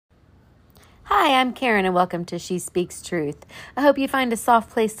Hi, I'm Karen, and welcome to She Speaks Truth. I hope you find a soft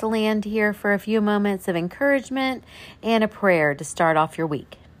place to land here for a few moments of encouragement and a prayer to start off your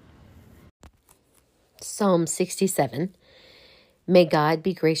week. Psalm 67. May God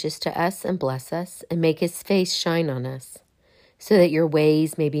be gracious to us and bless us, and make his face shine on us, so that your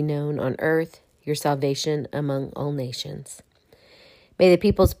ways may be known on earth, your salvation among all nations. May the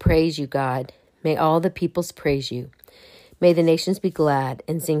peoples praise you, God. May all the peoples praise you. May the nations be glad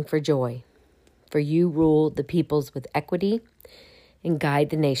and sing for joy. For you rule the peoples with equity and guide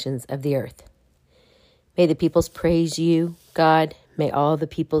the nations of the earth. May the peoples praise you, God. May all the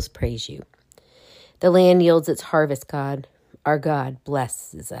peoples praise you. The land yields its harvest, God. Our God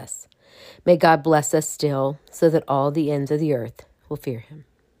blesses us. May God bless us still, so that all the ends of the earth will fear him.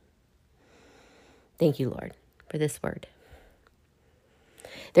 Thank you, Lord, for this word.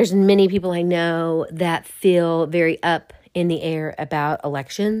 There's many people I know that feel very up in the air about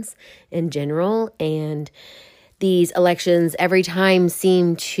elections in general, and these elections every time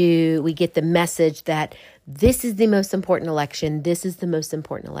we get the message that this is the most important election,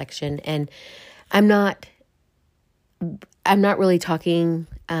 and I'm not really talking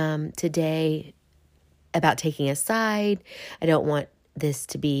today about taking a side. I don't want this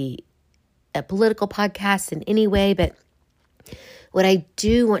to be a political podcast in any way, but what I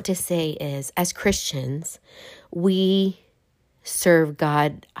do want to say is, as Christians, we serve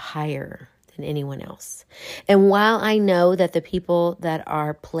God higher than anyone else. And while I know that the people that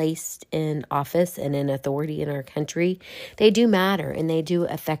are placed in office and in authority in our country, they do matter and they do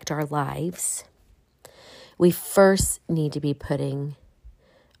affect our lives, we first need to be putting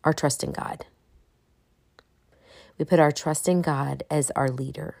our trust in God. We put our trust in God as our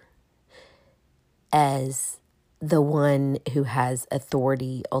leader, as the one who has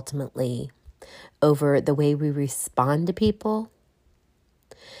authority ultimately over the way we respond to people,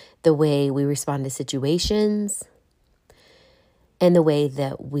 the way we respond to situations, and the way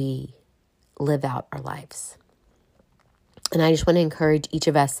that we live out our lives. And I just want to encourage each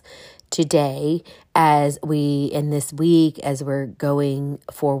of us today, in this week, as we're going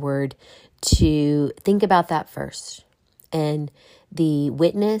forward, to think about that first, and the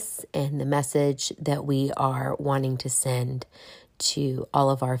witness and the message that we are wanting to send to all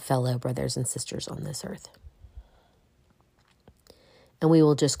of our fellow brothers and sisters on this earth. And we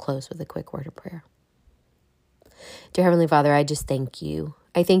will just close with a quick word of prayer. Dear Heavenly Father, I just thank you.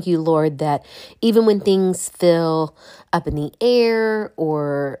 I thank you, Lord, that even when things feel up in the air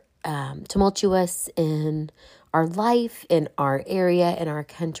or tumultuous in our life, in our area, in our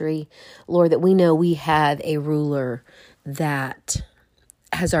country, Lord, that we know we have a ruler that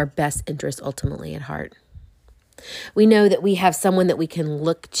has our best interest ultimately at heart. We know that we have someone that we can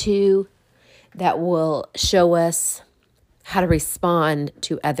look to that will show us how to respond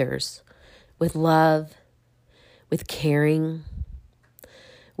to others with love, with caring,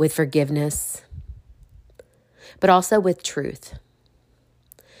 with forgiveness, but also with truth.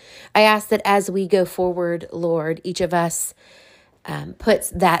 I ask that as we go forward, Lord, each of us puts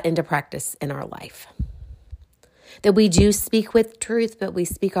that into practice in our life. That we do speak with truth, but we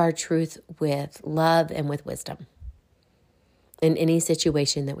speak our truth with love and with wisdom in any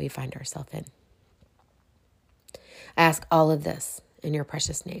situation that we find ourselves in. I ask all of this in your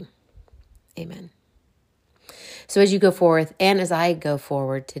precious name. Amen. So as you go forth, and as I go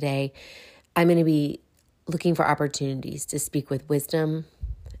forward today, I'm going to be looking for opportunities to speak with wisdom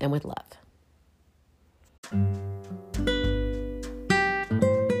and with love.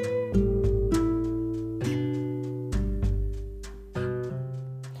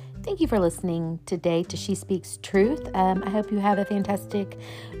 Thank you for listening today to She Speaks Truth. I hope you have a fantastic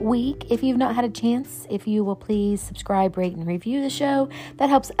week. If you've not had a chance, if you will please subscribe, rate, and review the show. That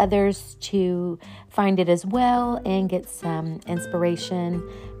helps others to find it as well and get some inspiration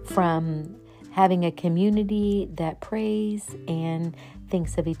from having a community that prays and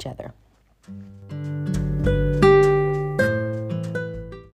thinks of each other.